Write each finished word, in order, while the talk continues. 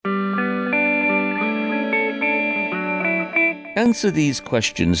Answer these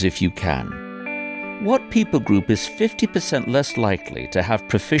questions if you can. What people group is 50% less likely to have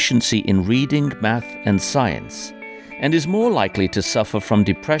proficiency in reading, math, and science, and is more likely to suffer from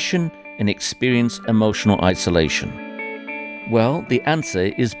depression and experience emotional isolation? Well, the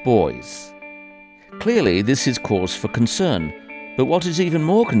answer is boys. Clearly, this is cause for concern, but what is even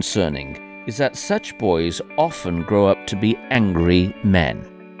more concerning is that such boys often grow up to be angry men.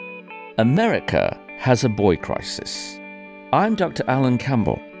 America has a boy crisis. I'm Dr. Alan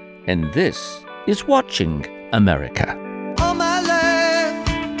Campbell, and this is Watching America. All my life,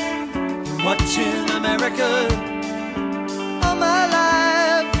 watching America. All my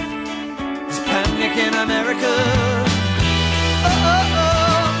life, there's panic in America. Oh, oh,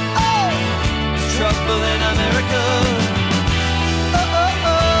 oh, oh, there's trouble in America. Oh, oh,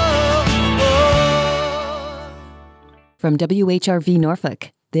 oh, oh. From WHRV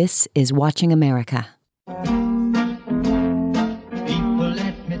Norfolk, this is Watching America.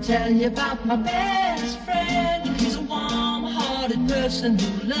 Tell you about my best friend. He's a warm-hearted person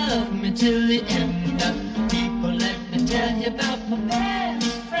who loved me till the end of people. Let me tell you about my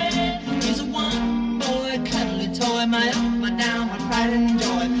best friend. He's a one-boy cuddly toy, my up, my down, my pride and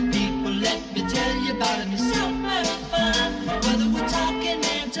joy. People, let me tell you about him. He's so much fun. Whether we're talking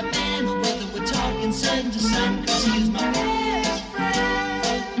man to man or whether we're talking son to son, 'cause he's my best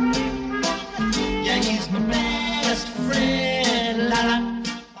friend. Yeah, he's my best friend. La la.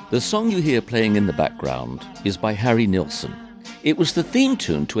 The song you hear playing in the background is by Harry Nilsson. It was the theme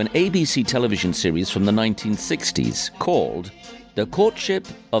tune to an ABC television series from the 1960s called The Courtship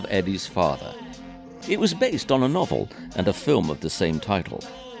of Eddie's Father. It was based on a novel and a film of the same title.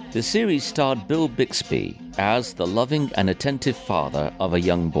 The series starred Bill Bixby as the loving and attentive father of a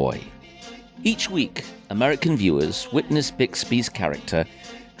young boy. Each week, American viewers witness Bixby's character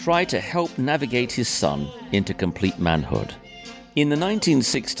try to help navigate his son into complete manhood. In the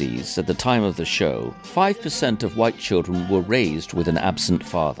 1960s, at the time of the show, 5% of white children were raised with an absent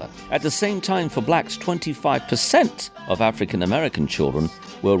father. At the same time, for blacks, 25% of African American children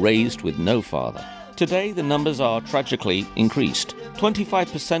were raised with no father. Today, the numbers are tragically increased.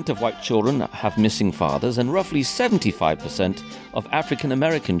 25% of white children have missing fathers, and roughly 75% of African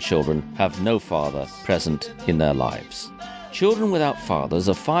American children have no father present in their lives. Children without fathers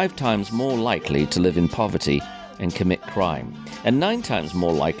are 5 times more likely to live in poverty and commit crime, and 9 times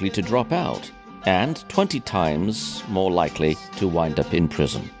more likely to drop out, and 20 times more likely to wind up in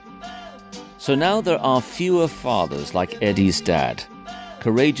prison. So now there are fewer fathers like Eddie's dad,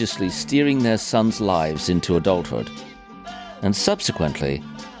 courageously steering their sons' lives into adulthood. And subsequently,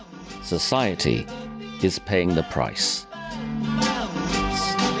 society is paying the price.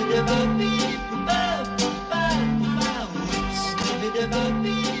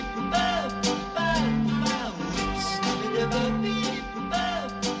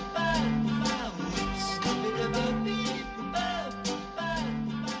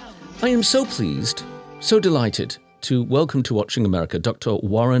 I am so pleased, so delighted to welcome to Watching America Dr.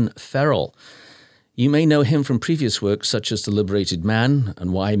 Warren Farrell. You may know him from previous works such as The Liberated Man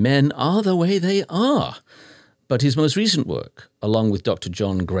and Why Men Are the Way They Are. But his most recent work, along with Dr.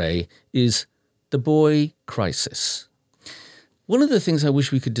 John Gray, is The Boy Crisis. One of the things I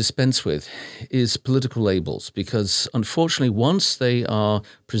wish we could dispense with is political labels, because unfortunately once they are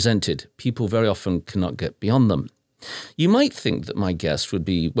presented, people very often cannot get beyond them. You might think that my guest would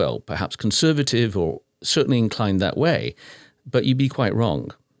be, well, perhaps conservative or certainly inclined that way, but you'd be quite wrong.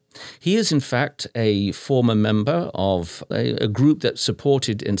 He is, in fact, a former member of a group that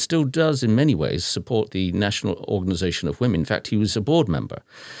supported and still does in many ways support the National Organization of Women. In fact, he was a board member.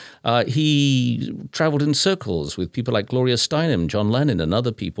 He traveled in circles with people like Gloria Steinem, John Lennon, and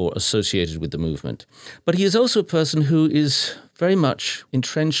other people associated with the movement. But he is also a person who is very much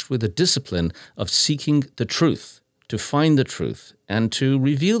entrenched with the discipline of seeking the truth, to find the truth and to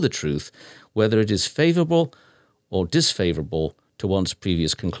reveal the truth, whether it is favorable or disfavorable to one's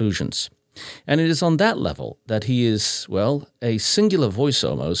previous conclusions. And it is on that level that he is, well, a singular voice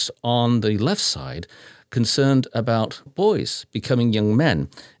almost on the left side, concerned about boys becoming young men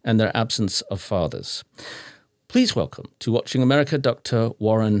and their absence of fathers. Please welcome to Watching America, Dr.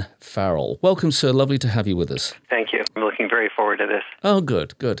 Warren Farrell. Welcome, sir. Lovely to have you with us. Thank you. I'm looking very forward to this. Oh,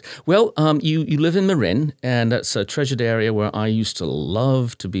 good, good. Well, you live in Marin, and that's a treasured area where I used to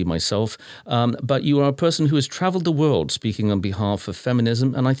love to be myself. But you are a person who has traveled the world speaking on behalf of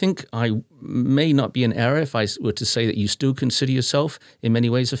feminism, and I think I may not be in error if I were to say that you still consider yourself in many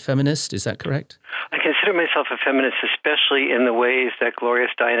ways a feminist. Is that correct? I consider consider myself a feminist, especially in the ways that Gloria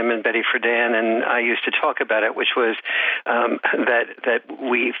Steinem and Betty Friedan and I used to talk about it, which was that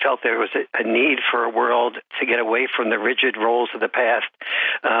we felt there was a need for a world to get away from the rigid roles of the past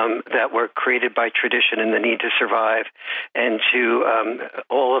that were created by tradition and the need to survive, and to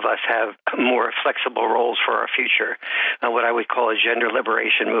all of us have more flexible roles for our future, what I would call a gender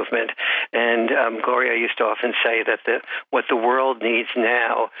liberation movement. And Gloria used to often say that what the world needs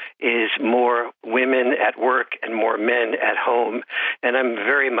now is more women at work and more men at home. And I'm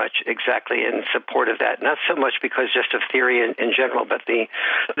very much exactly in support of that, not so much because just of theory in general, but the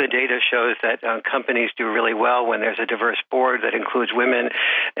data shows that companies do really well when there's a diverse board that includes women,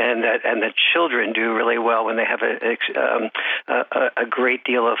 and that children do really well when they have a great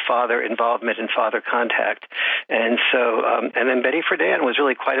deal of father involvement and father contact. And so, and then Betty Friedan was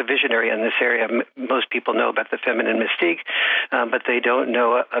really quite a visionary in this area. Most people know about the feminine mystique, but they don't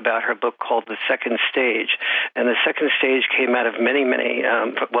know about her book called The Second Stage. And The Second Stage came out of many,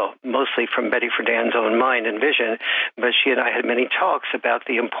 mostly from Betty Friedan's own mind and vision, but she and I had many talks about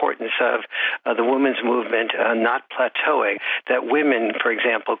the importance of the women's movement not plateauing, that women, for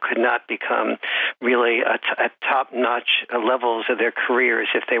example, could not become really at top-notch levels of their careers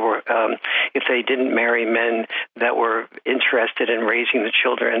if they didn't marry men that were interested in raising the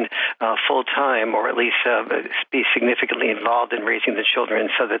children full-time, or at least be significantly involved in raising the children,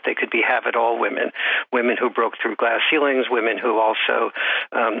 so that they could be have-it-all women who broke through glass ceilings, women who also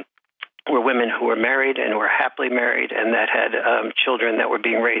were women who were married and were happily married, and that had children that were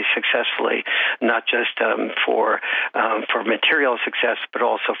being raised successfully, not just for material success, but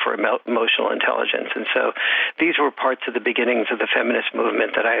also for emotional intelligence. And so these were parts of the beginnings of the feminist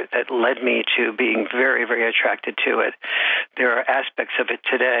movement that led me to being very, very attracted to it. There are aspects of it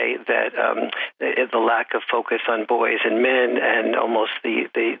today that the lack of focus on boys and men, and almost the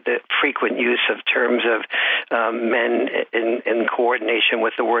frequent use of terms of men in coordination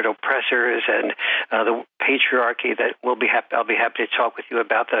with the word oppressor, and the patriarchy that I'll be happy to talk with you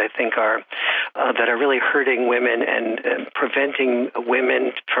about, that I think are really hurting women and preventing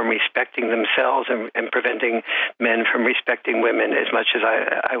women from respecting themselves and preventing men from respecting women as much as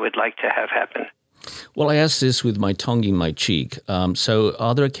I would like to have happen. Well, I asked this with my tongue in my cheek. So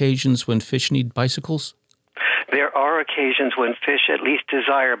are there occasions when fish need bicycles? There are occasions when fish at least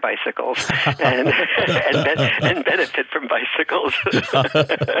desire bicycles and benefit from bicycles.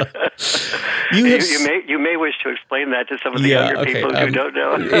 You may wish to explain that to some of the younger people who don't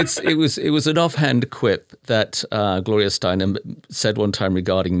know. It was an offhand quip that Gloria Steinem said one time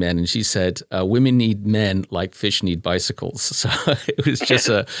regarding men, and she said, "Women need men like fish need bicycles." So it was just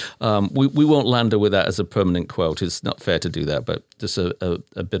we won't land her with that as a permanent quote. It's not fair to do that, but just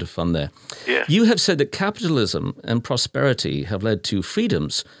a bit of fun there. Yeah. You have said that capitalism and prosperity have led to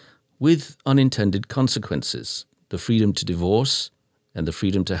freedoms with unintended consequences. The freedom to divorce and the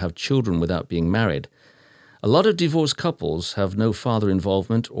freedom to have children without being married. A lot of divorced couples have no father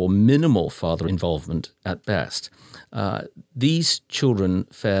involvement or minimal father involvement at best. These children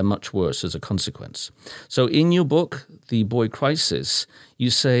fare much worse as a consequence. So in your book, The Boy Crisis, you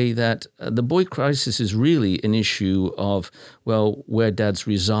say that the boy crisis is really an issue of, where dads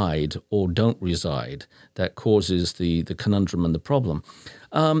reside or don't reside that causes the conundrum and the problem.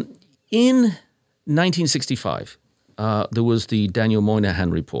 In 1965, there was the Daniel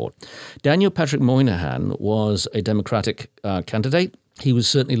Moynihan report. Daniel Patrick Moynihan was a Democratic candidate. He was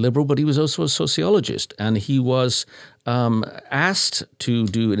certainly liberal, but he was also a sociologist, and he was asked to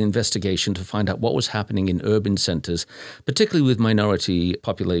do an investigation to find out what was happening in urban centers, particularly with minority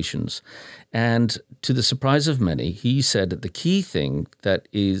populations. And to the surprise of many, he said that the key thing that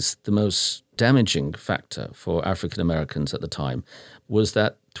is the most damaging factor for African Americans at the time was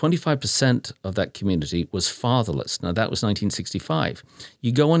that 25% of that community was fatherless. Now, that was 1965.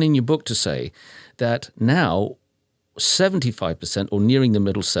 You go on in your book to say that now 75% or nearing the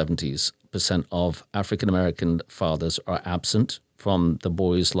middle 70s% of African-American fathers are absent from the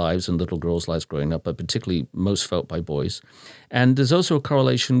boys' lives and little girls' lives growing up, but particularly most felt by boys. And there's also a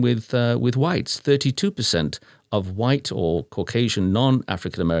correlation with whites. 32% of white or Caucasian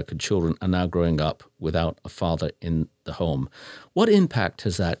non-African-American children are now growing up without a father in the home. What impact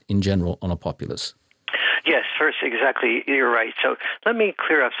has that in general on a populace? Yes, first, exactly, you're right. So let me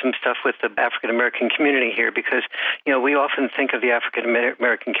clear up some stuff with the African-American community here, because, we often think of the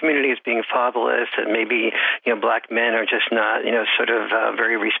African-American community as being fatherless, and maybe, black men are just not, sort of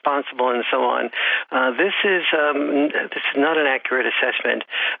very responsible and so on. This is not an accurate assessment.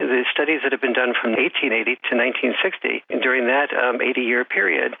 The studies that have been done from 1880 to 1960, during that 80-year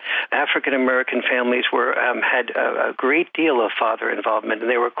period, African-American families had a great deal of father involvement, and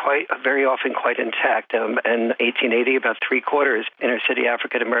they were very often quite intact. In 1880, about three-quarters inner-city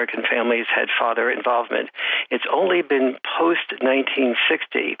African-American families had father involvement. It's only been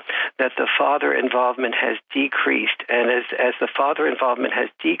post-1960 that the father involvement has decreased, and as the father involvement has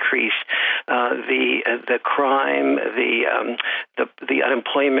decreased, the crime, the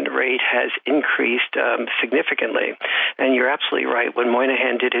unemployment rate has increased significantly. And you're absolutely right. When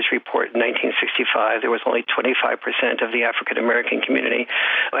Moynihan did his report in 1965, there was only 25% of the African-American community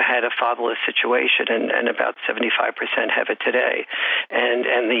had a fatherless situation, and about 75% have it today. And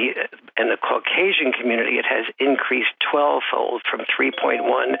the Caucasian community, it has increased 12-fold from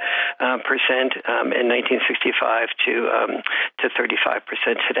 3.1% in 1965 to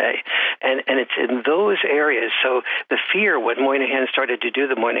 35% today. And it's in those areas. So the fear when Moynihan started to do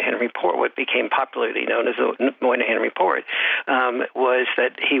the Moynihan Report, what became popularly known as the Moynihan Report, was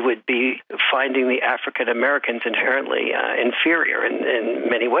that he would be finding the African Americans inherently inferior in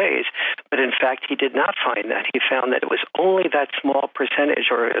many ways. But in fact, he did not find that. He found that it was only that small percentage,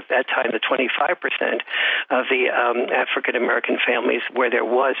 or at that time, the 25% of the African American families where there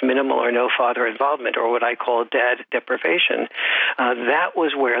was minimal or no father involvement, or what I call dad deprivation. That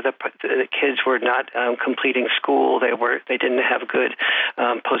was where the kids were not completing school. They didn't have good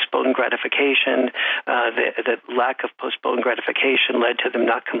postponed gratification. The lack of postponed gratification led to them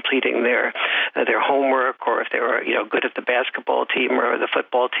not completing their homework, or if they were good at the basketball team or the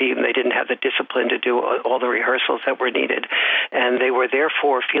football team, they didn't have the discipline to do all the rehearsals that were needed, and they were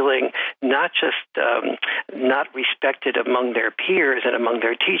therefore feeling not just not respected among their peers and among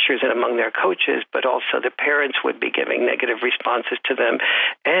their teachers and among their coaches, but also the parents would be giving negative responses to them,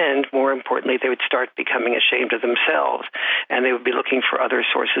 and more importantly, they would start becoming ashamed of themselves, and they would be looking for other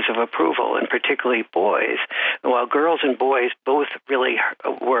sources of approval, and particularly boys. While girls and boys both really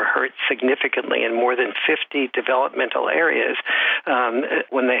were hurt significantly in more than 50 developmental areas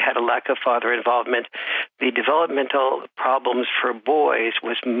when they had a lack of father involvement, the developmental problems for boys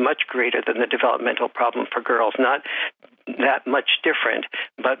was much greater than the developmental problem for girls. Not that much different,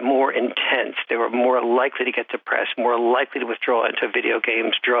 but more intense. They were more likely to get depressed, more likely to withdraw into video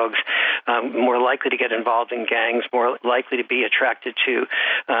games, drugs, more likely to get involved in gangs, more likely to be attracted to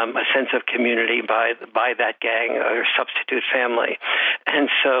a sense of community by that gang or substitute family. And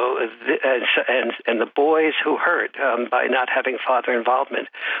so, and the boys who hurt by not having father involvement,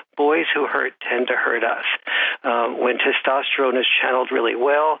 boys who hurt tend to hurt us. When testosterone is channeled really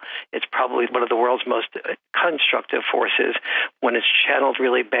well, it's probably one of the world's most constructive forces. When it's channeled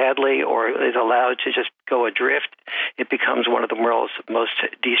really badly or is allowed to just go adrift, it becomes one of the world's most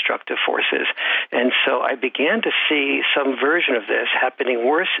destructive forces. And so I began to see some version of this happening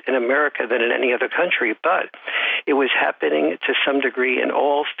worse in America than in any other country, but it was happening to some degree in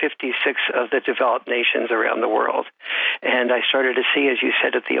all 56 of the developed nations around the world. And I started to see, as you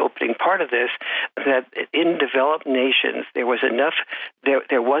said at the opening part of this, that in developed nations there wasn't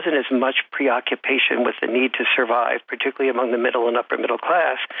as much preoccupation with the need to survive, particularly among the middle and upper middle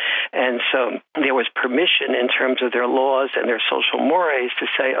class. And so there was permission in terms of their laws and their social mores to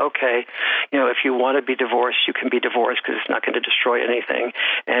say, okay, if you want to be divorced, you can be divorced because it's not going to destroy anything.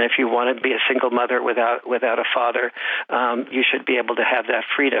 And if you want to be a single mother without a father, you should be able to have that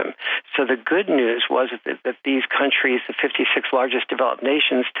freedom. So the good news was that these countries, the 56 largest developed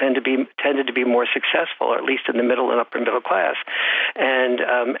nations, tended to be more successful, or at least in the middle and upper middle class, and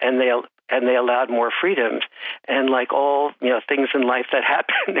they allowed more freedoms. And like all things in life that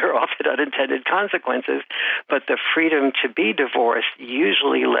happen, there are often unintended consequences. But the freedom to be divorced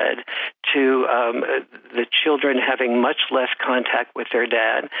usually led to the children having much less contact with their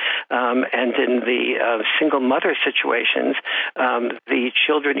dad. And in the single mother situations, the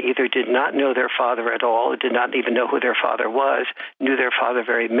children either did not know their father at all, did not even know who their father was, knew their father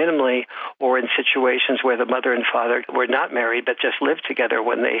very minimally, or in situations where the mother and father were not married but just lived together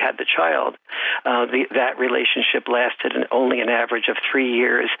when they had the child. That relationship lasted only an average of 3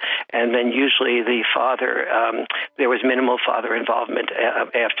 years, and then usually the father, there was minimal father involvement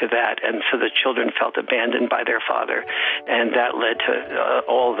after that, and so the children felt abandoned by their father, and that led to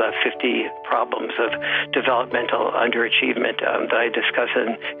all the 50 problems of developmental underachievement that I discuss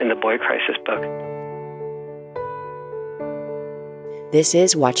in the Boy Crisis book. This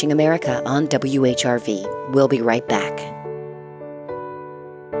is Watching America on WHRV. We'll be right back.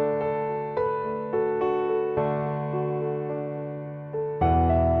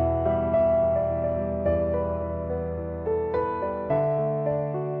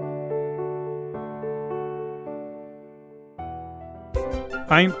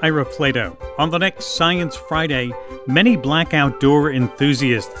 I'm Ira Flato. On the next Science Friday, many black outdoor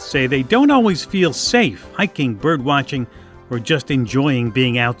enthusiasts say they don't always feel safe hiking, birdwatching, or just enjoying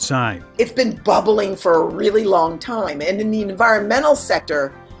being outside. It's been bubbling for a really long time, and in the environmental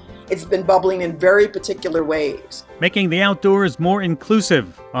sector, it's been bubbling in very particular ways. Making the outdoors more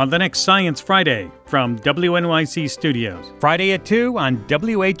inclusive on the next Science Friday from WNYC Studios. Friday at 2 on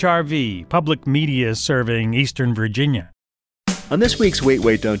WHRV, public media serving Eastern Virginia. On this week's Wait,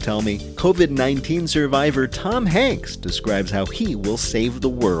 Wait, Don't Tell Me, COVID-19 survivor Tom Hanks describes how he will save the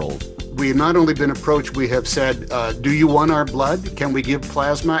world. We have not only been approached, we have said, do you want our blood? Can we give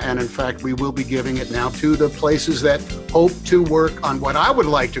plasma? And in fact, we will be giving it now to the places that hope to work on what I would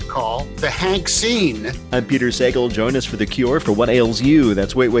like to call the Hank scene. I'm Peter Sagal. Join us for The Cure for What Ails You.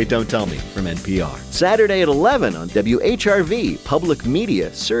 That's Wait, Wait, Don't Tell Me from NPR. Saturday at 11 on WHRV, public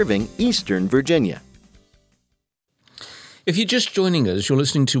media serving Eastern Virginia. If you're just joining us, you're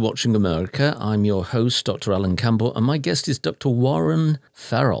listening to Watching America. I'm your host, Dr. Alan Campbell, and my guest is Dr. Warren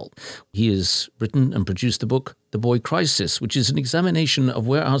Farrell. He has written and produced the book, The Boy Crisis, which is an examination of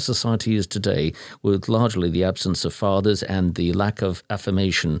where our society is today, with largely the absence of fathers and the lack of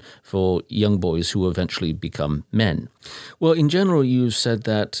affirmation for young boys who eventually become men. Well, in general, you've said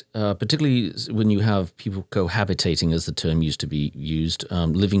that, particularly when you have people cohabitating, as the term used to be used,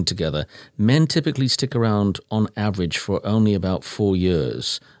 living together, men typically stick around on average for only about 4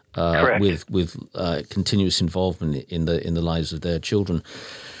 years. With continuous involvement in the lives of their children.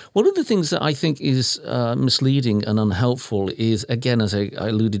 One of the things that I think is misleading and unhelpful is, again, as I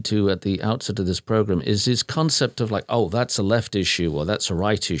alluded to at the outset of this program, is this concept of like, oh, that's a left issue or that's a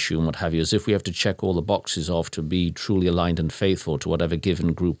right issue and what have you, as if we have to check all the boxes off to be truly aligned and faithful to whatever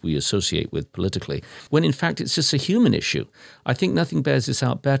given group we associate with politically, when in fact it's just a human issue. I think nothing bears this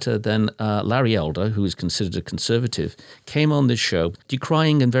out better than Larry Elder, who is considered a conservative, came on this show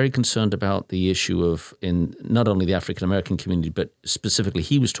decrying and very concerned about the issue of, in not only the African-American community, but specifically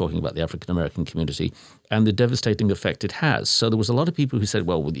he was talking about the African-American community and the devastating effect it has. So there was a lot of people who said,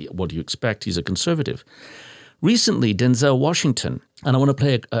 well, what do you expect? He's a conservative. Recently, Denzel Washington, and I want to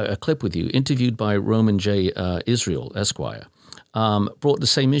play a clip with you, interviewed by Roman J. Israel, Esquire, brought the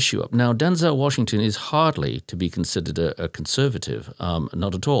same issue up. Now, Denzel Washington is hardly to be considered a conservative,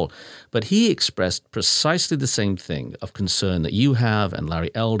 not at all. But he expressed precisely the same thing of concern that you have and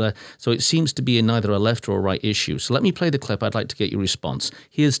Larry Elder. So it seems to be neither a left or a right issue. So let me play the clip. I'd like to get your response.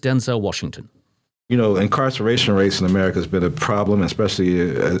 Here's Denzel Washington. You know, incarceration rates in America has been a problem, especially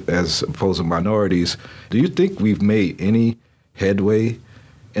as opposed to minorities. Do you think we've made any headway?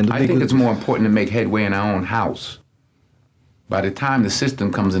 I think it's more important to make headway in our own house. By the time the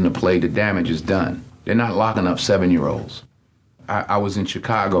system comes into play, the damage is done. They're not locking up 7-year-olds. I was in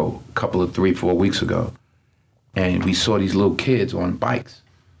Chicago a couple of 3-4 weeks ago, and we saw these little kids on bikes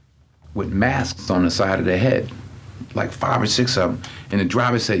with masks on the side of their head, like 5 or 6 of them. And the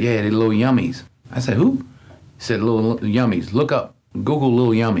driver said, yeah, they're little yummies. I said, who? He said, little yummies. Look up, Google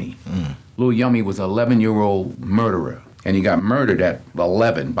Lil Yummy. Lil Yummy was an 11-year-old murderer, and he got murdered at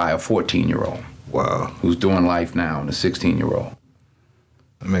 11 by a 14-year-old. Wow. Who's doing life now and a 16-year-old.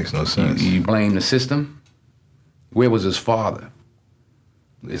 That makes no sense. You blame the system? Where was his father?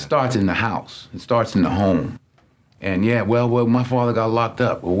 It starts in the house. It starts in the home. And yeah, well, my father got locked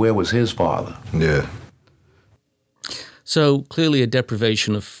up. Well, where was his father? Yeah. So clearly a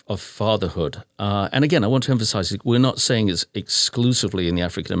deprivation of fatherhood. And again, I want to emphasize, we're not saying it's exclusively in the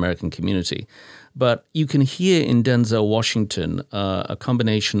African-American community, but you can hear in Denzel Washington a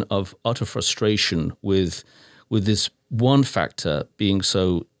combination of utter frustration with this one factor being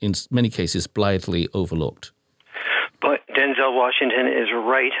so, in many cases, blithely overlooked. But Denzel Washington is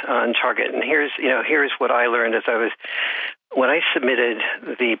right on target. And here's what I learned when I submitted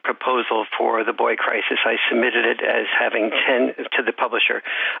the proposal for The Boy Crisis. I submitted it as having 10 to the publisher.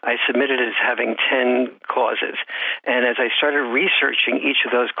 I submitted it as having 10 causes. And as I started researching each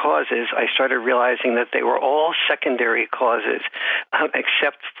of those causes, I started realizing that they were all secondary causes,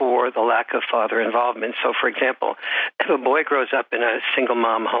 except for the lack of father involvement. So, for example, if a boy grows up in a single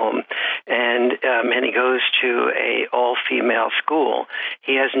mom home and he goes to a all-female school,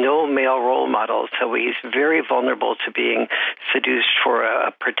 he has no male role model, so he's very vulnerable to being seduced for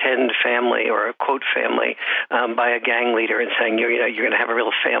a pretend family or a quote family by a gang leader and saying, you're going to have a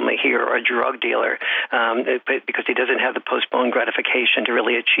real family here, or a drug dealer, because he doesn't have the postponed gratification to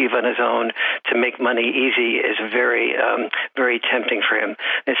really achieve on his own, to make money easy is very, very tempting for him.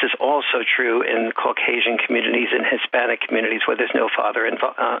 This is also true in Caucasian communities and Hispanic communities where there's no father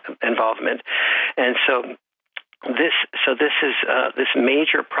involvement. And so this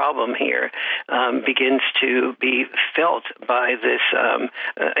major problem here begins to be felt by this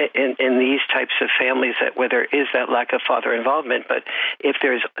in these types of families where there is that lack of father involvement. But if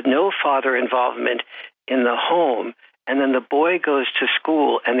there's no father involvement in the home, and then the boy goes to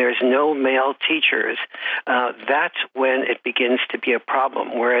school and there's no male teachers, that's when it begins to be a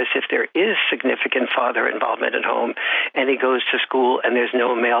problem. Whereas if there is significant father involvement at home and he goes to school and there's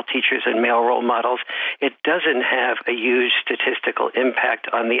no male teachers and male role models, it doesn't have a huge statistical impact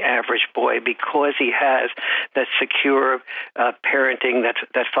on the average boy because he has that secure parenting,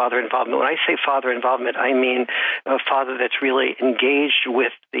 that father involvement. When I say father involvement, I mean a father that's really engaged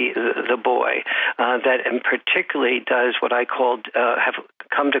with the boy, that and particularly does what I have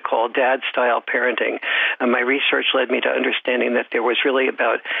come to call dad-style parenting. My research led me to understanding that there was really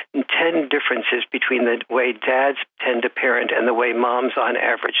about 10 differences between the way dads tend to parent and the way moms on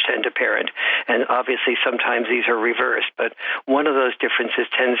average tend to parent. And obviously sometimes these are reversed, but one of those differences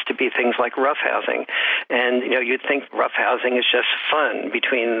tends to be things like roughhousing. And you'd think roughhousing is just fun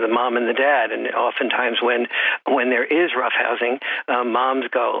between the mom and the dad, and oftentimes when there is roughhousing, moms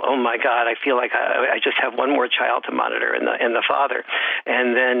go, "Oh my God, I feel like I just have one more child to monitor," and the father.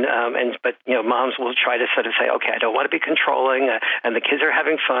 And then, but moms will try to sort of say, "Okay, I don't want to be controlling, and the kids are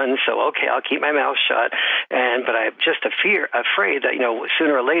having fun, so okay, I'll keep my mouth shut." But I'm just afraid that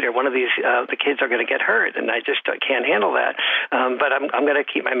sooner or later one of these the kids are going to get hurt, and I just can't handle that. But I'm going to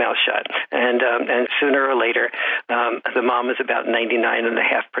keep my mouth shut. And sooner or later, the mom is about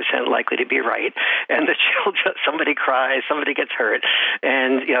 99.5% likely to be right, and the children, somebody cries, somebody gets hurt,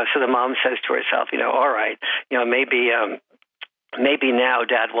 and so the mom says to herself, all right, maybe now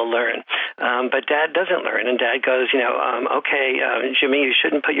Dad will learn. But Dad doesn't learn, and Dad goes, okay, Jimmy, you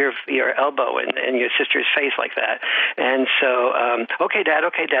shouldn't put your elbow in your sister's face like that. And so, okay, Dad,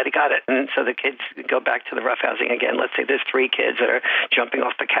 he got it. And so the kids go back to the roughhousing again. Let's say there's 3 kids that are jumping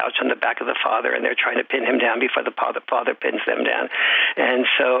off the couch on the back of the father, and they're trying to pin him down before the father pins them down. And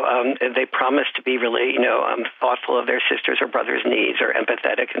so they promise to be really, thoughtful of their sisters' or brothers' needs, or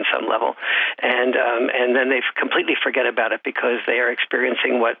empathetic in some level. And then they completely forget about it because they are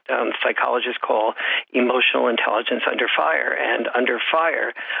experiencing what psychologists call emotional intelligence under fire. And under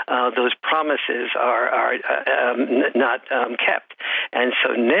fire, those promises are not kept. And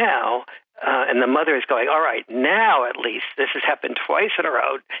so now, and the mother is going, all right, now at least, this has happened twice in a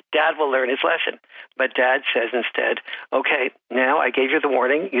row, Dad will learn his lesson. But Dad says instead, okay, now I gave you the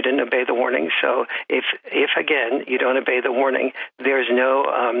warning, you didn't obey the warning, so if again you don't obey the warning, there's no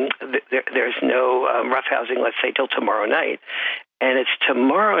roughhousing, let's say, till tomorrow night. And it's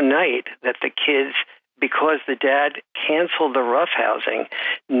tomorrow night that the kids, because the dad canceled the roughhousing,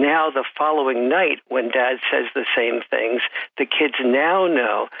 now the following night when Dad says the same things, the kids now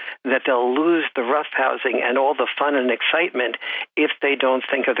know that they'll lose the roughhousing and all the fun and excitement if they don't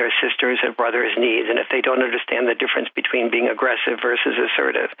think of their sisters' and brothers' needs, and if they don't understand the difference between being aggressive versus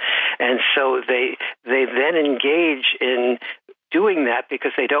assertive. And so they then engage in doing that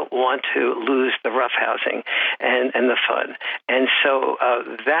because they don't want to lose the roughhousing and the fun. And so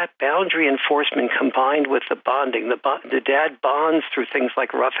that boundary enforcement combined with the bonding, the dad bonds through things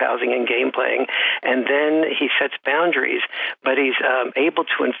like roughhousing and game playing, and then he sets boundaries, but he's able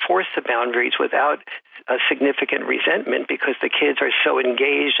to enforce the boundaries without a significant resentment because the kids are so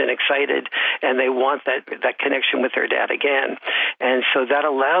engaged and excited and they want that connection with their dad again. And so that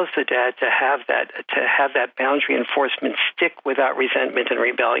allows the dad to have that boundary enforcement stick without resentment and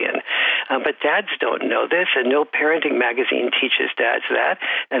rebellion. But dads don't know this, and no parenting magazine teaches dads that,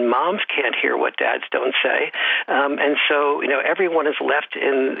 and moms can't hear what dads don't say. And so, everyone is left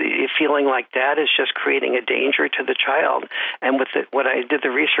in the feeling like dad is just creating a danger to the child. And when I did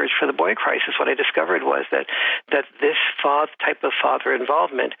the research for the boy crisis, what I discovered was that this type of father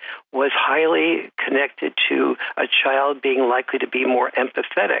involvement was highly connected to a child being likely to be more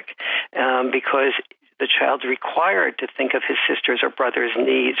empathetic, because the child's required to think of his sister's or brother's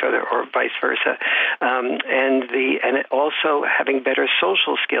needs, or vice versa, and it also having better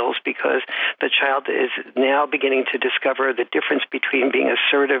social skills, because the child is now beginning to discover the difference between being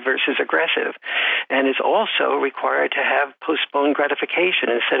assertive versus aggressive, and is also required to have postponed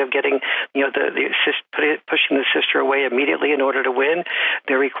gratification. Instead of getting, pushing the sister away immediately in order to win,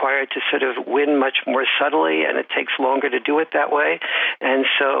 they're required to sort of win much more subtly, and it takes longer to do it that way. And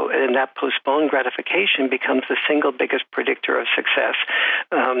that postponed gratification becomes the single biggest predictor of success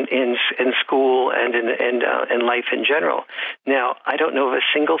in school and in life in general. Now, I don't know of a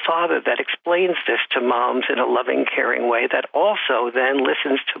single father that explains this to moms in a loving, caring way that also then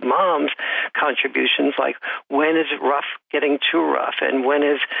listens to moms' contributions, like when is rough getting too rough, and when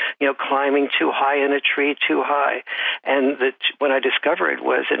is climbing too high in a tree too high. And what I discovered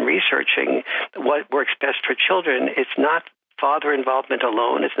was, in researching what works best for children, it's not father involvement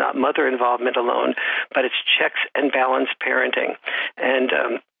alone, it's not mother involvement alone, but it's checks and balance parenting. And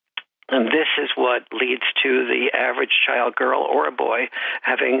this is what leads to the average child, girl or a boy,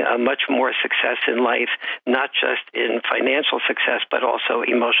 having much more success in life, not just in financial success, but also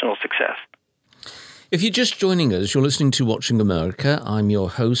emotional success. If you're just joining us, you're listening to Watching America. I'm your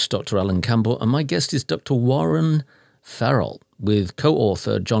host, Dr. Alan Campbell, and my guest is Dr. Warren Farrell, with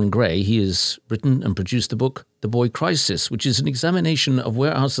co-author John Gray. He has written and produced the book The Boy Crisis, which is an examination of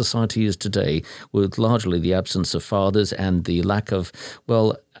where our society is today, with largely the absence of fathers and the lack of,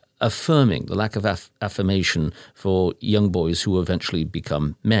 affirming, the lack of affirmation for young boys who eventually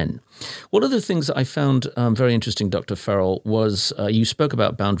become men. One of the things that I found very interesting, Dr. Farrell, was you spoke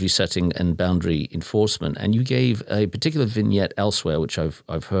about boundary setting and boundary enforcement, and you gave a particular vignette elsewhere, which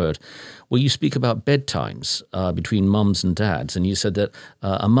I've heard, where you speak about bedtimes between mums and dads. And you said that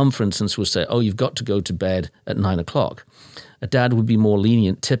a mum, for instance, would say, you've got to go to bed at 9 o'clock. A dad would be more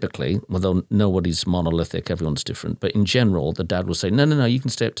lenient typically, although nobody's monolithic, everyone's different. But in general, the dad will say, no, you can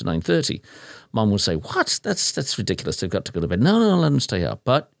stay up to 9:30. Mum will say, what? That's ridiculous. They've got to go to bed. No, let them stay up.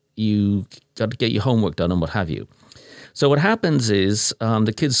 But you got to get your homework done and what have you. So what happens is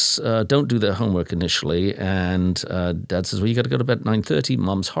the kids don't do their homework initially, and dad says, you got to go to bed at 9:30.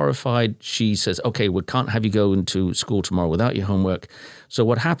 Mom's horrified. She says, okay, we can't have you go into school tomorrow without your homework. So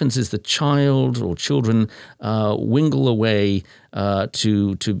what happens is the child or children wingle away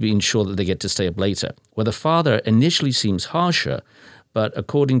to be ensure that they get to stay up later, where the father initially seems harsher, but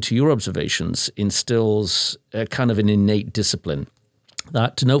according to your observations, instills a kind of an innate discipline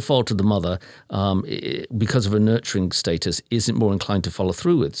that, to no fault of the mother, because of her nurturing status, isn't more inclined to follow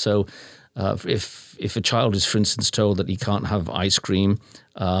through with. So if a child is, for instance, told that he can't have ice cream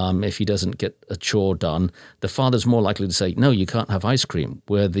if he doesn't get a chore done, the father's more likely to say, no, you can't have ice cream,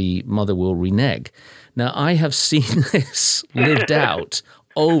 where the mother will renege. Now, I have seen this lived out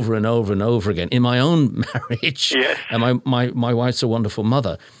over and over and over again in my own marriage. Yes. And my wife's a wonderful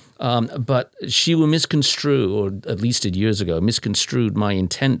mother. But she will misconstrue, or at least did years ago, misconstrued my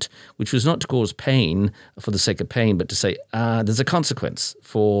intent, which was not to cause pain for the sake of pain, but to say there's a consequence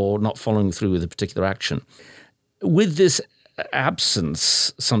for not following through with a particular action. With this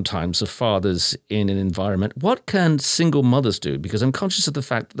absence sometimes of fathers in an environment, what can single mothers do? Because I'm conscious of the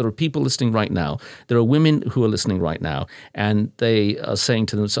fact that there are people listening right now, there are women who are listening right now, and they are saying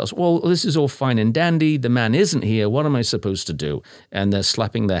to themselves, well, this is all fine and dandy, the man isn't here, what am I supposed to do? And they're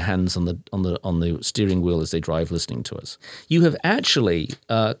slapping their hands on the steering wheel as they drive, listening to us. You have actually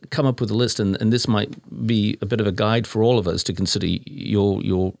come up with a list, and this might be a bit of a guide for all of us to consider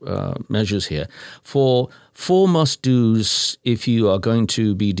your measures here, for 4 must-dos if you are going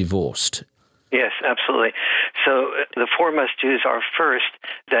to be divorced. Yes, absolutely. So the 4 must-dos are, first,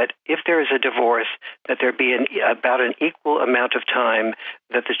 that if there is a divorce, that there be about an equal amount of time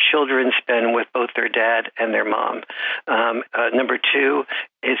that the children spend with both their dad and their mom. Number 2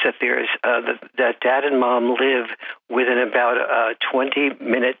 is that that dad and mom live within about a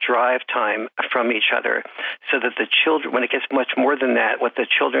 20-minute drive time from each other, so that the children, when it gets much more than that, what the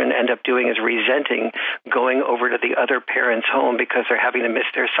children end up doing is resenting going over to the other parent's home because they're having to miss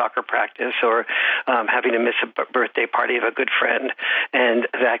their soccer practice or having to miss a birthday party of a good friend, and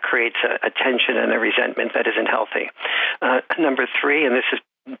that creates a tension and a resentment that isn't healthy. Number 3, and this is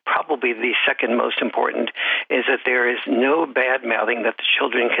probably the second most important, is that there is no bad-mouthing that the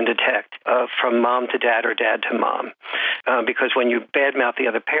children can detect from mom to dad or dad to mom. Because when you bad-mouth the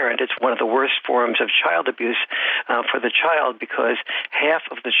other parent, it's one of the worst forms of child abuse for the child, because half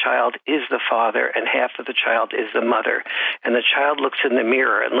of the child is the father and half of the child is the mother. And the child looks in the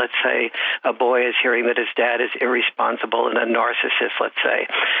mirror, and let's say a boy is hearing that his dad is irresponsible and a narcissist, let's say.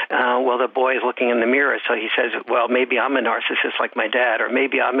 Well, the boy is looking in the mirror, so he says, well, maybe I'm a narcissist like my dad, or maybe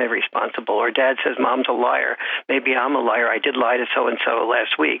maybe I'm irresponsible. Or Dad says Mom's a liar. Maybe I'm a liar. I did lie to so-and-so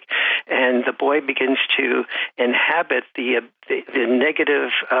last week. And the boy begins to inhabit the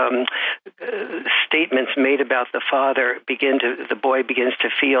negative statements made about the father. The boy begins to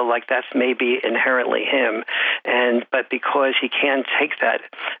feel like that's maybe inherently him. But because he can't take that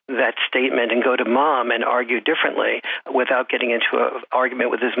statement and go to Mom and argue differently without getting into an argument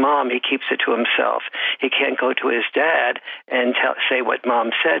with his mom, he keeps it to himself. He can't go to his dad and say what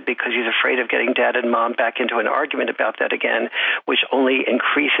Mom said because he's afraid of getting Dad and Mom back into an argument about that again, which only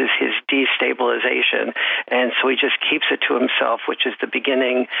increases his destabilization. And so he just keeps it to himself, which is the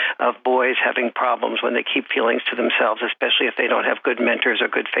beginning of boys having problems when they keep feelings to themselves, especially if they don't have good mentors or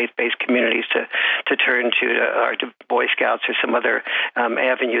good faith-based communities to turn to, or to Boy Scouts or some other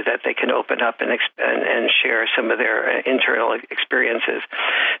avenue that they can open up and share some of their internal experiences.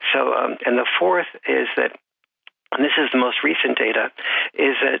 So, and the fourth is that, and this is the most recent data,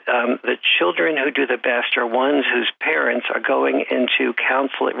 is that the children who do the best are ones whose parents are going into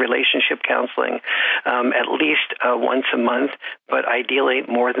relationship counseling at least once a month, but ideally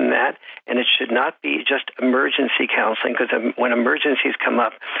more than that. And it should not be just emergency counseling, because when emergencies come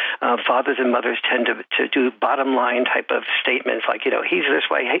up, fathers and mothers tend to do bottom line type of statements like, he's this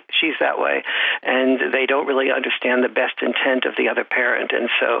way, hey, she's that way, and they don't really understand the best intent of the other parent. And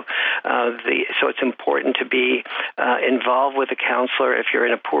so so it's important to be involved with a counselor if you're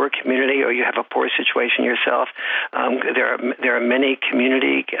in a poor community or you have a poor situation yourself. There are many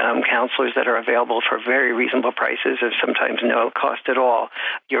community counselors that are available for very reasonable prices or sometimes no cost at all.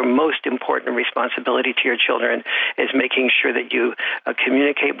 Your most important responsibility to your children is making sure that you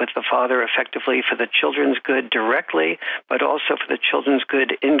communicate with the father effectively for the children's good directly, but also for the children's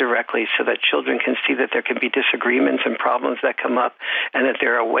good indirectly, so that children can see that there can be disagreements and problems that come up, and that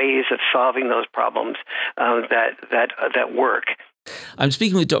there are ways of solving those problems that work. I'm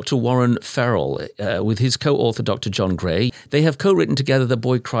speaking with Dr. Warren Farrell, with his co-author, Dr. John Gray. They have co-written together The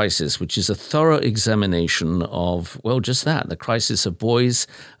Boy Crisis, which is a thorough examination of, just that, the crisis of boys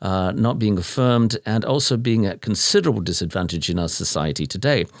not being affirmed and also being at considerable disadvantage in our society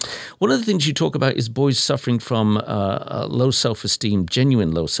today. One of the things you talk about is boys suffering from low self-esteem,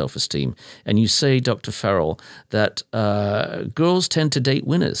 genuine low self-esteem. And you say, Dr. Farrell, that girls tend to date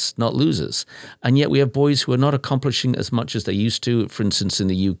winners, not losers. And yet we have boys who are not accomplishing as much as they used to. For instance, in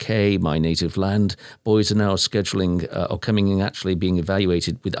the UK, my native land, boys are now scheduling or coming in actually being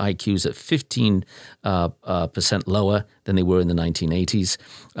evaluated with IQs at 15% lower than they were in the 1980s.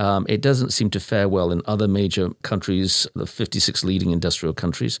 It doesn't seem to fare well in other major countries, the 56 leading industrial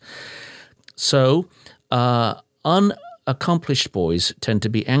countries. So unaccomplished boys tend to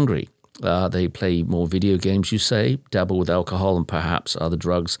be angry. They play more video games, you say, dabble with alcohol and perhaps other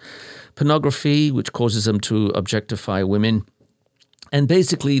drugs, pornography, which causes them to objectify women. And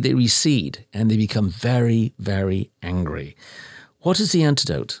basically they recede and they become very, very angry. What is the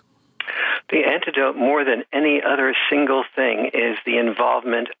antidote? The antidote, more than any other single thing, is the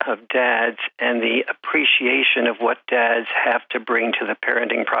involvement of dads and the appreciation of what dads have to bring to the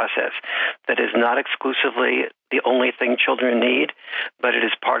parenting process. That is not exclusively the only thing children need, but it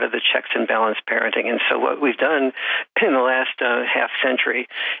is part of the checks and balance parenting. And so what we've done in the last half century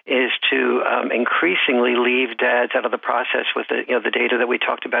is to increasingly leave dads out of the process with the data that we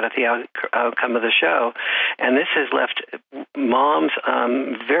talked about at the outcome of the show. And this has left moms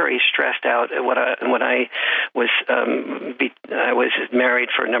very stressed out. When I was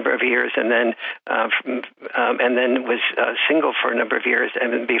married for a number of years, and then was single for a number of years,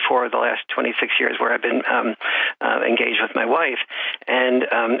 and before the last 26 years where I've been engaged with my wife, and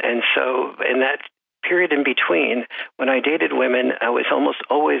so in that period in between, when I dated women, I was almost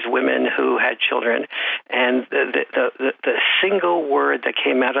always women who had children, and the single word that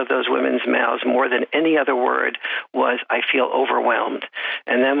came out of those women's mouths more than any other word was, "I feel overwhelmed."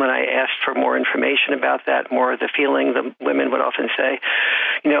 And then when I asked for more information about that, more of the feeling, the women would often say,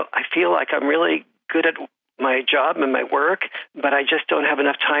 I feel like I'm really good at my job and my work, but I just don't have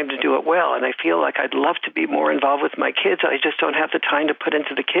enough time to do it well. And I feel like I'd love to be more involved with my kids. I just don't have the time to put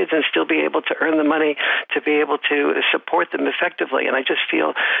into the kids and still be able to earn the money to be able to support them effectively. And I just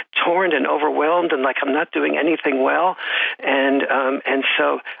feel torn and overwhelmed and like I'm not doing anything well. And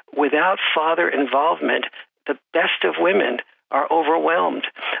so without father involvement, the best of women are overwhelmed.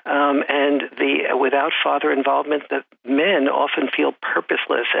 And without father involvement, the men often feel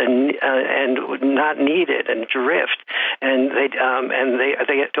purposeless and not needed and drift. and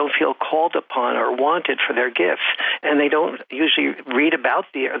they don't feel called upon or wanted for their gifts, and they don't usually read about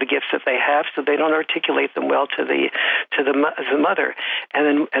the gifts that they have, so they don't articulate them well to the mother.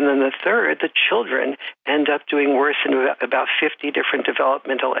 And then the third, the children end up doing worse in about 50 different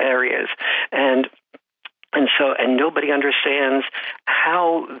developmental areas, and nobody understands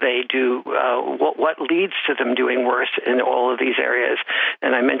how they do, what leads to them doing worse in all of these areas.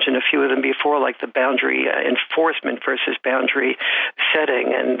 And I mentioned a few of them before, like the boundary enforcement versus boundary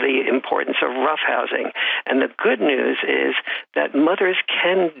setting and the importance of roughhousing. And the good news is that mothers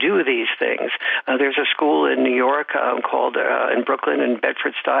can do these things. There's a school in New York called in Brooklyn in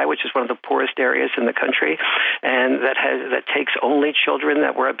Bedford-Stuy, which is one of the poorest areas in the country, and that takes only children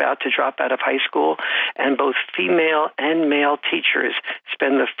that were about to drop out of high school, and both female and male teachers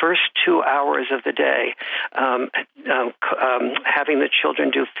spend the first 2 hours of the day having the children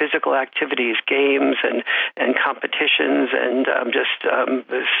do physical activities, games and competitions, and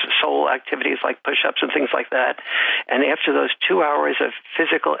soul activities like push-ups and things like that. And after those 2 hours of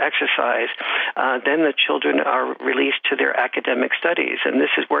physical exercise, then the children are released to their academic studies. And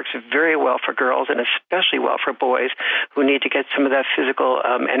this works very well for girls and especially well for boys who need to get some of that physical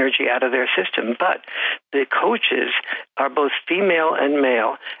energy out of their system. But the coaches are both female and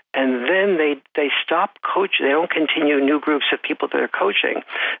male, and then they stop coaching. They don't continue new groups of people that are coaching.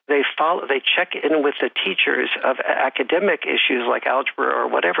 They check in with the teachers of academic issues like algebra or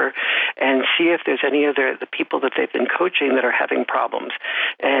whatever, and see if there's any of the people that they've been coaching that are having problems.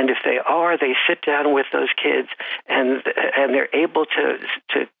 And if they are, they sit down with those kids, and they're able to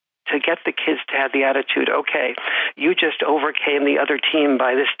get the kids to have the attitude, okay, you just overcame the other team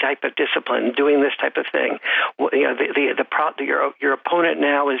by this type of discipline, doing this type of thing. Well, your opponent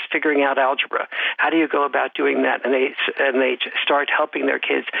now is figuring out algebra. How do you go about doing that? And they start helping their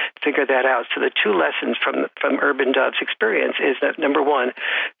kids figure that out. So the two lessons from Urban Dove's experience is that, number one,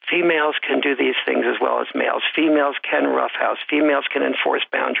 females can do these things as well as males. Females can roughhouse. Females can enforce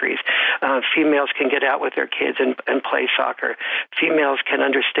boundaries. Females can get out with their kids and play soccer. Females can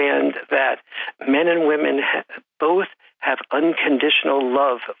understand that men and women both have unconditional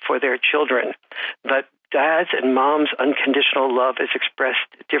love for their children, but dads and moms' unconditional love is expressed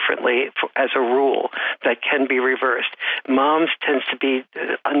differently as a rule that can be reversed. Moms tends to be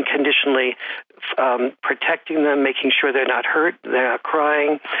unconditionally protecting them, making sure they're not hurt, they're not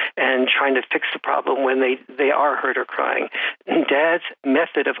crying, and trying to fix the problem when they are hurt or crying. And dad's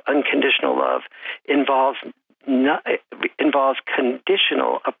method of unconditional love involves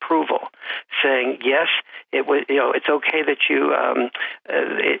conditional approval, saying yes, it's okay that you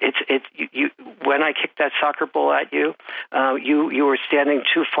when I kicked that soccer ball at you, you were standing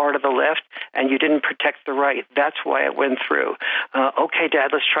too far to the left and you didn't protect the right. That's why it went through. Okay, Dad,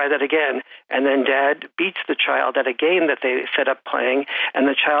 let's try that again. And then Dad beats the child at a game that they set up playing, and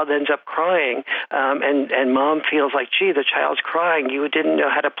the child ends up crying, and Mom feels like, gee, the child's crying. You didn't know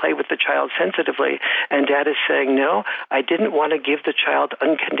how to play with the child sensitively. And Dad is saying, no, I didn't want to give the child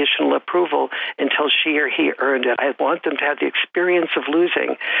unconditional approval until she or he earned it. I want them to have the experience of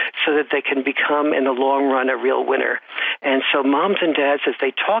losing so that they can become, in the long run, a real winner. And so moms and dads, as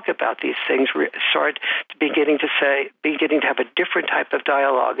they talk about these things, start beginning to have a different type of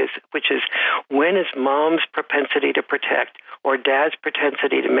dialogue, which is, when is mom's propensity to protect or dad's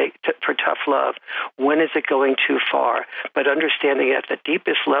propensity for tough love? When is it going too far? But understanding at the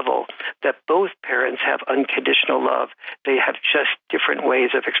deepest level that both parents have unconditional love, they have just different ways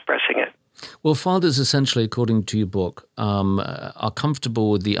of expressing it. Well, fathers essentially, according to your book, are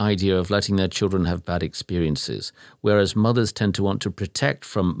comfortable with the idea of letting their children have bad experiences, whereas mothers tend to want to protect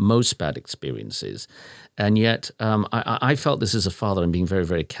from most bad experiences. And yet, I felt this as a father, and being very,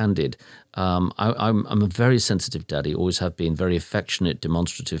 very candid. I'm a very sensitive daddy, always have been, very affectionate,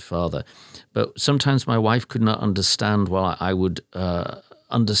 demonstrative father. But sometimes my wife could not understand why I would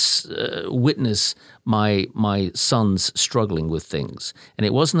witness my sons struggling with things. And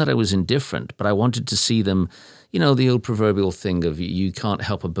it wasn't that I was indifferent, but I wanted to see them, the old proverbial thing of you can't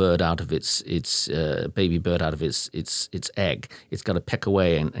help a bird out of its baby bird out of its egg. It's got to peck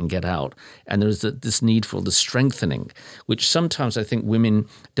away and get out. And there's this need for the strengthening, which sometimes I think women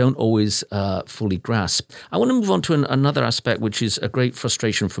don't always fully grasp. I want to move on to another aspect, which is a great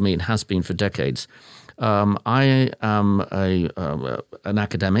frustration for me and has been for decades. I am an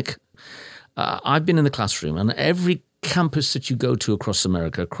academic. I've been in the classroom, and every campus that you go to across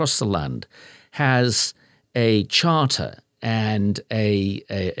America, across the land, has a charter and a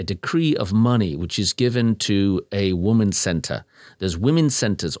decree of money which is given to a women's center. There's women's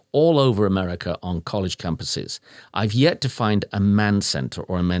centers all over America on college campuses. I've yet to find a man's center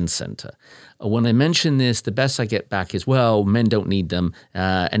or a men's center. When I mention this, the best I get back is, well, men don't need them,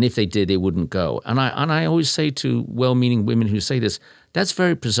 and if they did, they wouldn't go. And I always say to well-meaning women who say this, that's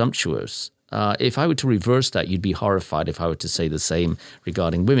very presumptuous. If I were to reverse that, you'd be horrified if I were to say the same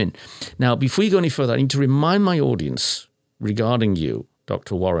regarding women. Now, before you go any further, I need to remind my audience regarding you,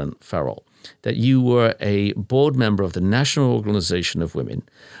 Dr. Warren Farrell, that you were a board member of the National Organization of Women,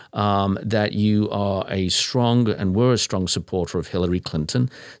 that you are a strong and were a strong supporter of Hillary Clinton.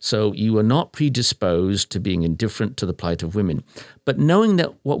 So you are not predisposed to being indifferent to the plight of women. But knowing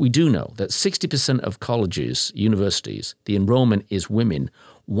that what we do know, that 60% of colleges, universities, the enrollment is women,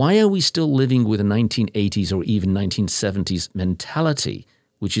 why are we still living with a 1980s or even 1970s mentality,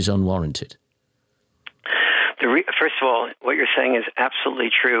 which is unwarranted? First of all, what you're saying is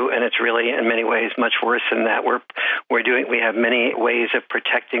absolutely true, and it's really in many ways much worse than that. We have many ways of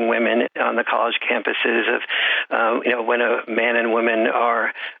protecting women on the college campuses. Of when a man and woman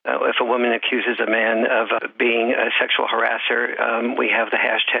are, if a woman accuses a man of being a sexual harasser, we have the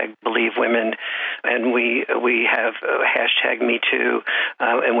hashtag Believe Women, and we have hashtag Me Too,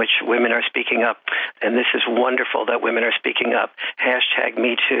 in which women are speaking up. And this is wonderful that women are speaking up. Hashtag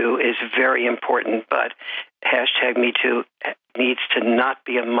Me Too is very important, but hashtag Me Too needs to not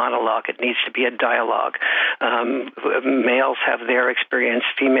be a monologue. It needs to be a dialogue. Males have their experience.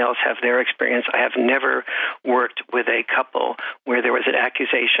 Females have their experience. I have never worked with a couple where there was an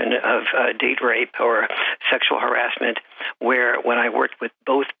accusation of date rape or sexual harassment, where when I worked with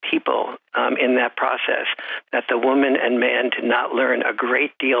both people in that process, that the woman and man did not learn a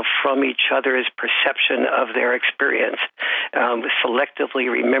great deal from each other's perception of their experience,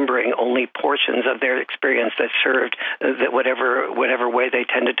 selectively remembering only portions of their experience that served that whatever way they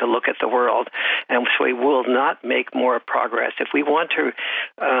tended to look at the world. And so we will not make more progress. If we want to,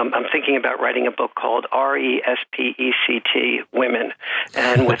 I'm thinking about writing a book called RESPECT, Women.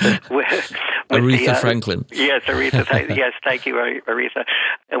 And with Aretha Franklin. Yes, Aretha. Yes, thank you, Aretha.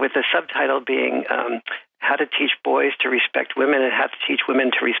 And with the subtitle being How to Teach Boys to Respect Women and How to Teach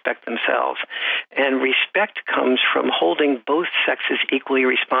Women to Respect Themselves. And respect comes from holding both sexes equally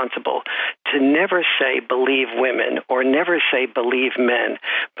responsible, to never say believe women or never say believe men,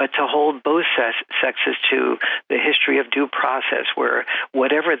 but to hold both sexes to the history of due process, where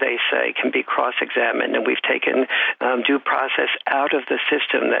whatever they say can be cross-examined. And we've taken due process out of the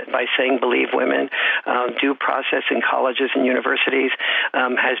system that by saying believe women. Due process in colleges and universities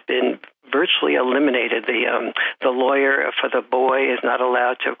has been virtually eliminated. The lawyer for the boy is not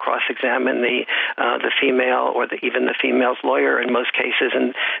allowed to cross-examine the female or even the female's lawyer in most cases.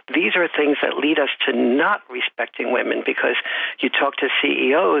 And these are things that lead us to not respecting women, because you talk to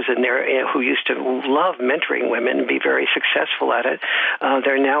CEOs and who used to love mentoring women and be very successful at it.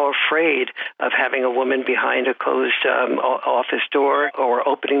 They're now afraid of having a woman behind a closed office door, or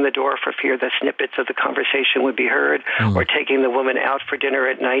opening the door for fear that snippets of the conversation would be heard, or taking the woman out for dinner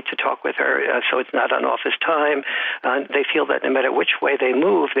at night to talk with her, so it's not on office time. They feel that no matter which way they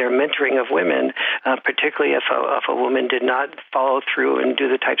move, their mentoring of women, particularly if a woman did not follow through and do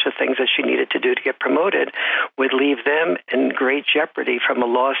the types of things that she needed to do to get promoted, would leave them in great jeopardy from a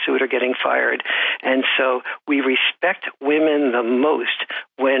lawsuit or getting fired. And so we respect women the most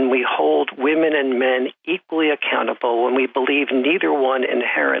when we hold women and men equally accountable, when we believe neither one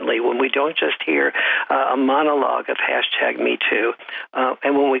inherently, when we don't just hear a monologue of hashtag Me Too,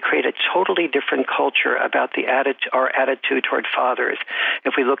 and when we create a totally different culture about our attitude toward fathers.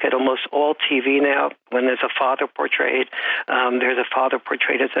 If we look at almost all TV now, when there's a father portrayed, there's a father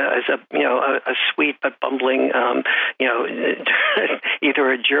portrayed as a sweet but bumbling,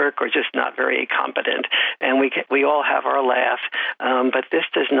 either a jerk or just not very competent. And we all have our laugh, but this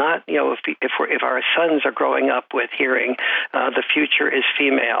does not, if our sons are growing up with hearing the future is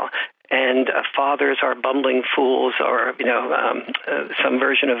female, and fathers are bumbling fools, or some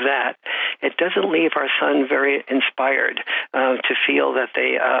version of that, it doesn't leave our son very inspired to feel that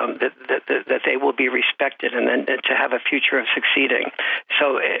they will be respected and then to have a future of succeeding.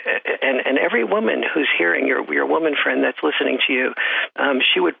 So, and every woman who's hearing your woman friend that's listening to you,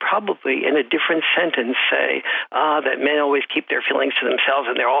 she would probably in a different sentence say, that men always keep their feelings to themselves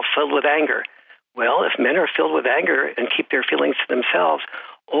and they're all filled with anger. Well, if men are filled with anger and keep their feelings to themselves,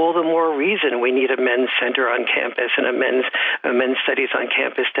 all the more reason we need a men's center on campus and a men's studies on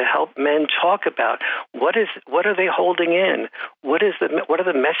campus to help men talk about what are they holding in, what are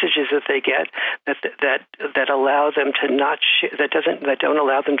the messages that they get that allow them to that don't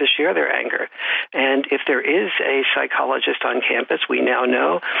allow them to share their anger. And if there is a psychologist on campus, we now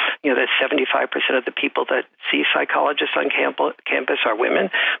know that 75% of the people that see psychologists on campus are women,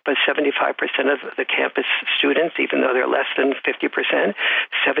 but 75% of the campus students, even though they're less than 50%,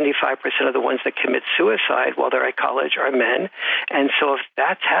 75% of the ones that commit suicide while they're at college are men. And so if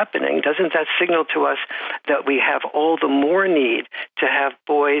that's happening, doesn't that signal to us that we have all the more need to have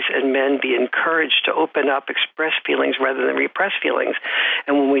boys and men be encouraged to open up, express feelings rather than repress feelings?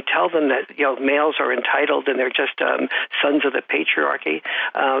 And when we tell them that males are entitled and they're just sons of the patriarchy,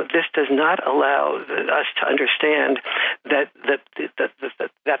 this does not allow us to understand that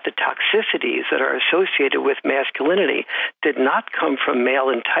the toxicities that are associated with masculinity did not come from male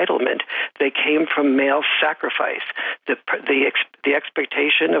entitlement. They came from male sacrifice. The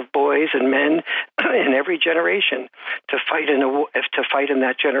expectation of boys and men in every generation to fight in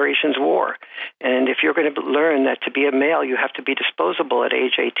that generation's war. And if you're going to learn that to be a male, you have to be disposable at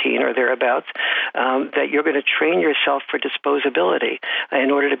age 18 or thereabouts, that you're going to train yourself for disposability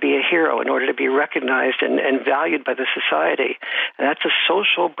in order to be a hero, in order to be recognized and valued by the society. And that's a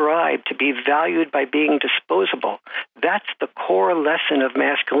social bribe to be valued by being disposable. That's the core lesson of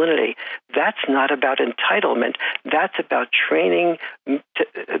masculinity. That's not about entitlement. That's about training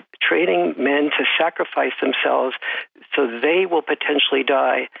men to sacrifice themselves so they will potentially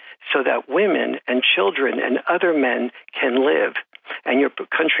die so that women and children and other men can live and your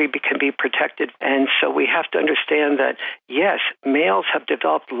country can be protected. And so we have to understand that, yes, males have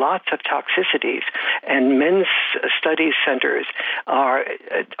developed lots of toxicities, and men's studies centers are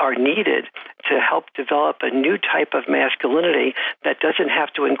needed to help develop a new type of masculinity that doesn't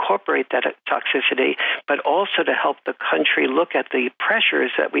have to incorporate that toxicity, but also to help the country look at the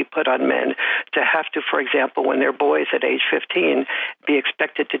pressures that we put on men to have to, for example, when they're boys at age 15, be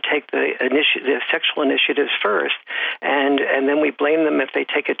expected to take the sexual initiatives first, and then we blame them if they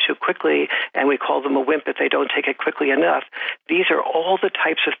take it too quickly, and we call them a wimp if they don't take it quickly enough. These are all the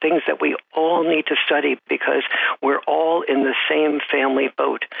types of things that we all need to study because we're all in the same family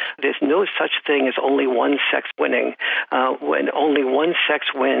boat. There's no such thing as only one sex winning. When only one sex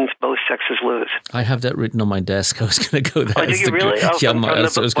wins, both sexes lose. I have that written on my desk. I was going to go there. Oh, do you really? Yeah,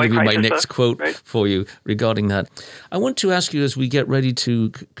 it was going to be my next quote for you regarding that. I want to ask you as we get ready to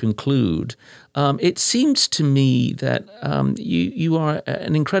conclude, it seems to me that you are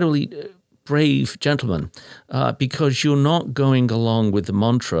an incredibly brave gentleman because you're not going along with the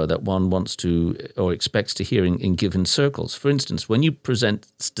mantra that one wants to or expects to hear in given circles. For instance, when you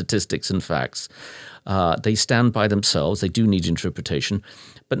present statistics and facts, they stand by themselves. They do need interpretation.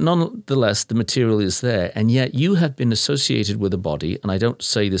 But nonetheless, the material is there. And yet you have been associated with a body, and I don't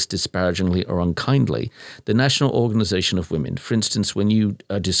say this disparagingly or unkindly, the National Organization of Women. For instance, when you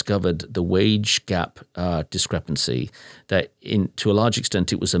discovered the wage gap discrepancy, that to a large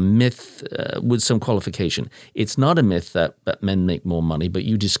extent it was a myth with some qualification. It's not a myth that men make more money, but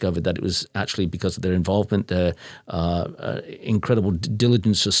you discovered that it was actually because of their involvement, their incredible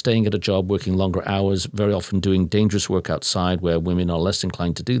diligence of staying at a job, working longer hours, very often doing dangerous work outside where women are less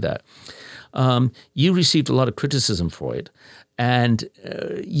inclined to do that. You received a lot of criticism for it, and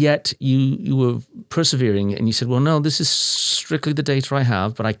yet you were persevering, and you said, well, no, this is strictly the data I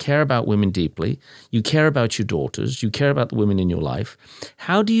have, but I care about women deeply. You care about your daughters. You care about the women in your life.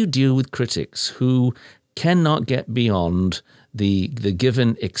 How do you deal with critics who cannot get beyond the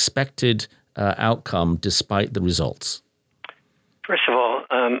given expected outcome despite the results? First of all,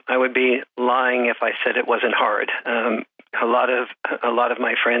 I would be lying if I said it wasn't hard. A lot of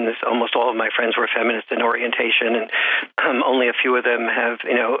my friends, almost all of my friends, were feminist in orientation, and only a few of them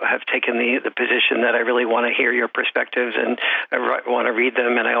have taken the position that I really want to hear your perspectives and I want to read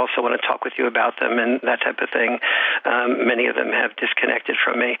them, and I also want to talk with you about them and that type of thing. Many of them have disconnected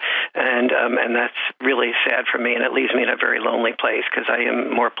from me, and that's really sad for me, and it leaves me in a very lonely place because I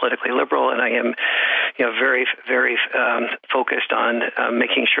am more politically liberal, and I am, very, very focused on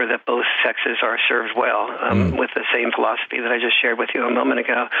making sure that both sexes are served well with the same philosophy that I just shared with you a moment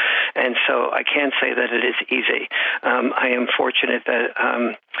ago. And so I can't say that it is easy. I am fortunate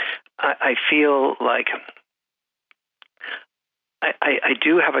that I feel like I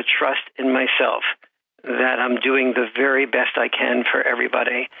do have a trust in myself that I'm doing the very best I can for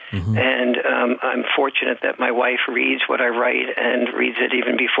everybody. Mm-hmm. And I'm fortunate that my wife reads what I write and reads it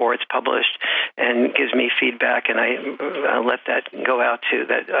even before it's published and gives me feedback, and I let that go out to,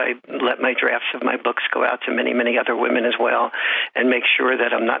 that I let my drafts of my books go out to many, many other women as well and make sure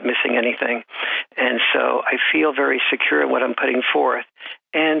that I'm not missing anything. And so I feel very secure in what I'm putting forth.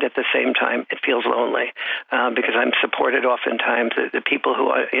 And at the same time, it feels lonely because I'm supported oftentimes. The people who,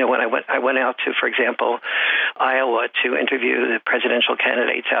 when I went out to, for example, Iowa to interview the presidential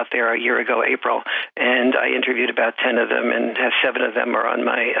candidates out there a year ago, April, and I interviewed about 10 of them, and 7 of them are on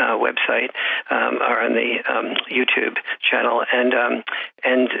my website, or on the YouTube channel, and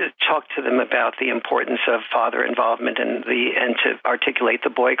talked to them about the importance of father involvement and to articulate the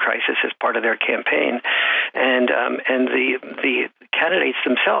boy crisis as part of their campaign, and the candidates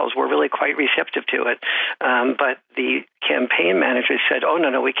themselves were really quite receptive to it, but the campaign managers said, "Oh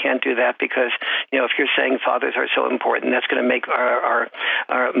no, we can't do that because if you're saying fathers are so important, that's going to make our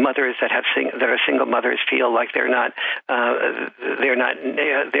mothers that are single mothers feel like they'll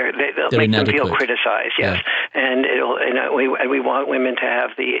make them feel criticized." Yes, yeah. We want women to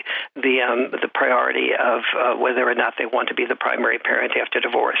have the priority of whether or not they want to be the primary parent after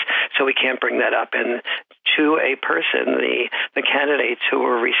divorce. So we can't bring that up. And to a person, the candidates who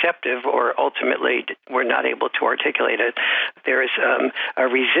were receptive or ultimately were not able to articulate it, there is a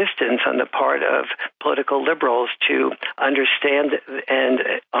resistance on the part of political liberals to understand and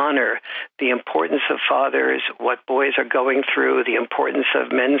honor the importance of fathers, what boys are going through, the importance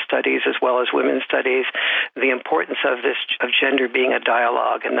of men's studies as well as women's studies, the importance of gender being a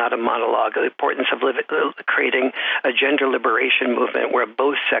dialogue and not a monologue, the importance of creating a gender liberation movement where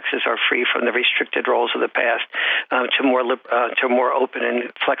both sexes are free from the restricted roles of the past to more open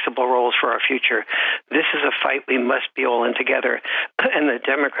and flexible roles for our future. This is a fight we must be all in together, and the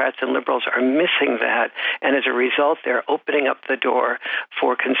Democrats and liberals are missing that, and as a result, they're opening up the door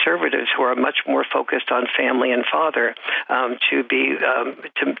for conservatives who are much more focused on family and father to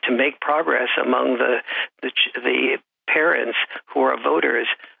make progress among the parents who are voters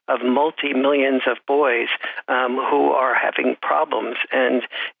of multi-millions of boys who are having problems. And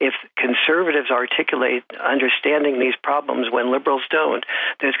if conservatives articulate understanding these problems when liberals don't,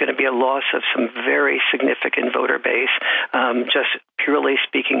 there's going to be a loss of some very significant voter base, just purely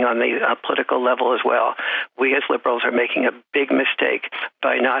speaking on the political level as well. We as liberals are making a big mistake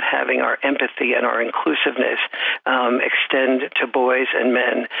by not having our empathy and our inclusiveness extend to boys and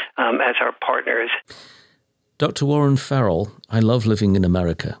men as our partners. Dr. Warren Farrell, I love living in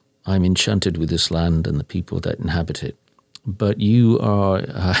America. I'm enchanted with this land and the people that inhabit it. But you are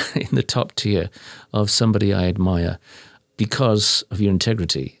in the top tier of somebody I admire because of your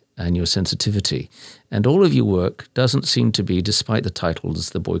integrity and your sensitivity. And all of your work doesn't seem to be, despite the titles,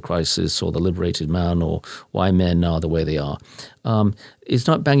 The Boy Crisis or The Liberated Man or Why Men Are the Way They Are, it's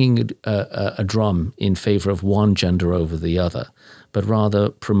not banging a drum in favor of one gender over the other, but rather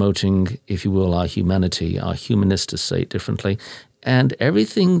promoting, if you will, our humanity, our humanness, to say it differently. And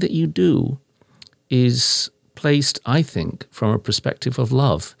everything that you do is placed, I think, from a perspective of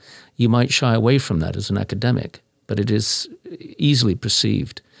love. You might shy away from that as an academic, but it is easily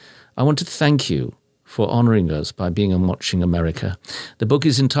perceived. I want to thank you for honoring us by being on Watching America. The book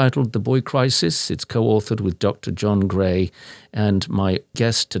is entitled The Boy Crisis. It's co-authored with Dr. John Gray, and my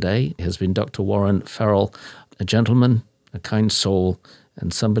guest today has been Dr. Warren Farrell, a gentleman, a kind soul,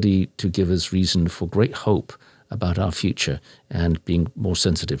 and somebody to give us reason for great hope about our future and being more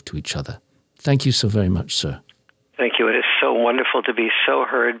sensitive to each other. Thank you so very much, sir. Thank you. It is so wonderful to be so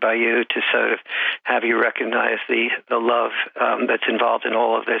heard by you, to sort of have you recognize the love that's involved in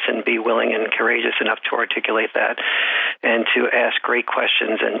all of this and be willing and courageous enough to articulate that and to ask great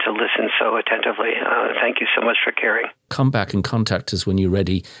questions and to listen so attentively. Thank you so much for caring. Come back and contact us when you're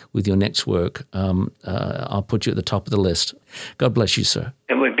ready with your next work. I'll put you at the top of the list. God bless you, sir.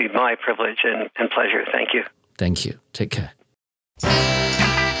 It would be my privilege and pleasure. Thank you. Thank you. Take care.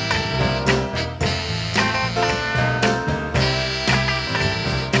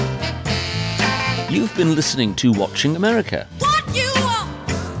 You've been listening to Watching America. What you want,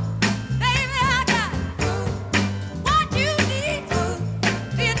 baby, I got it. What you need,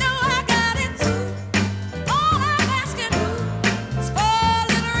 you know I got it. All I'm asking is for a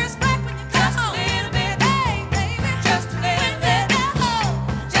little respect when you come home. Just a little bit, hey, baby, just a little bit.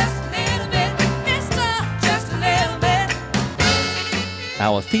 Just a little bit, mister, just a little bit.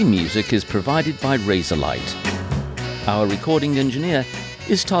 Our theme music is provided by Razorlight. Our recording engineer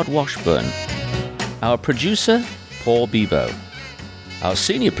is Todd Washburn. Our producer, Paul Bebo. Our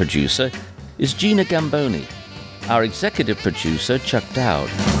senior producer is Gina Gamboni. Our executive producer, Chuck Dowd.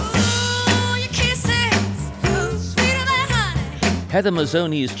 Ooh, you kiss it. Heather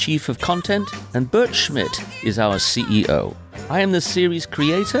Mazzoni is Chief of Content, and Bert Schmidt is our CEO. I am the series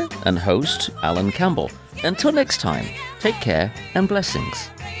creator and host, Alan Campbell. Until next time, take care and blessings.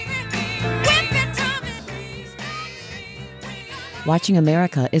 Watching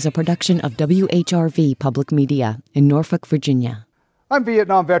America is a production of WHRV Public Media in Norfolk, Virginia. I'm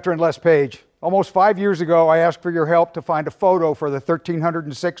Vietnam veteran Les Page. Almost 5 years ago, I asked for your help to find a photo for the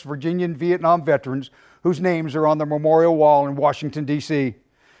 1,306 Virginian Vietnam veterans whose names are on the memorial wall in Washington, D.C.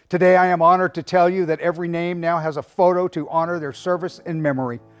 Today, I am honored to tell you that every name now has a photo to honor their service and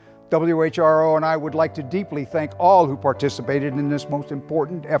memory. WHRO and I would like to deeply thank all who participated in this most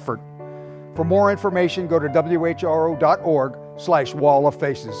important effort. For more information, go to whro.org/Wall of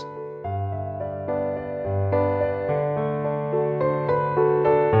Faces.